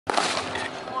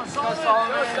There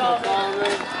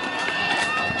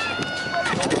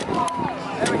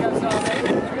we go, Solomon.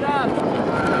 Keep it up.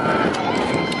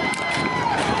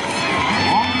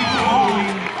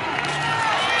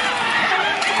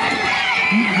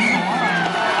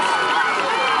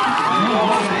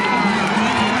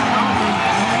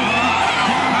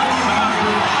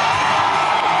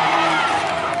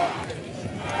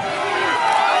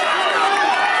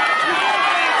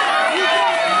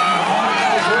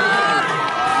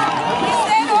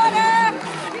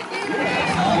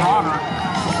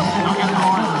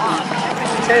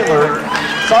 Taylor,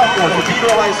 sophomore for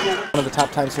Detroit High School. One of the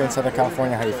top times here in Southern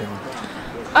California. How are you feeling?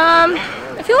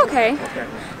 I feel okay.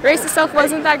 The race itself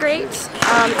wasn't that great.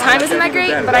 The time isn't that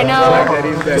great, but I know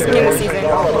just beginning of the season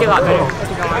it'll get a lot better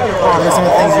as we go on. What are some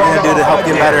of the things you're going to do to help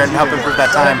get better and help improve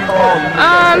that time?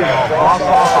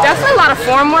 Definitely a lot of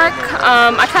form work.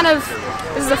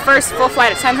 This is the first full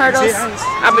flight at 10 hurdles.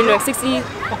 I've been doing 66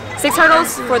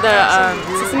 hurdles for the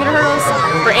 60-meter hurdles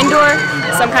for indoor,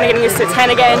 so I'm kind of getting used to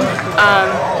 10 again.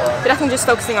 But definitely just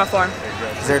focusing on form.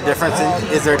 Is there a difference?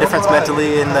 Is there a difference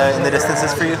mentally in the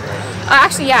distances for you?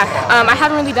 Actually, yeah. I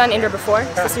haven't really done indoor before.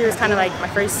 So this year is kind of like my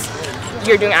first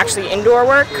year doing actually indoor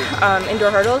work,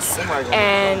 indoor hurdles,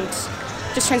 and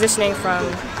just transitioning from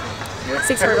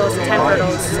 6 hurdles to 10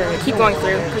 hurdles to keep going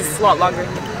through because it's a lot longer.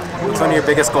 What's one of your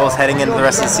biggest goals heading into the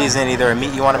rest of the season? Either a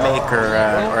meet you want to make or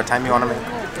a time you want to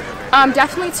make?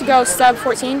 Definitely to go sub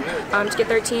 14 to get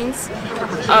 13s.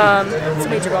 It's a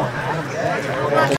major goal.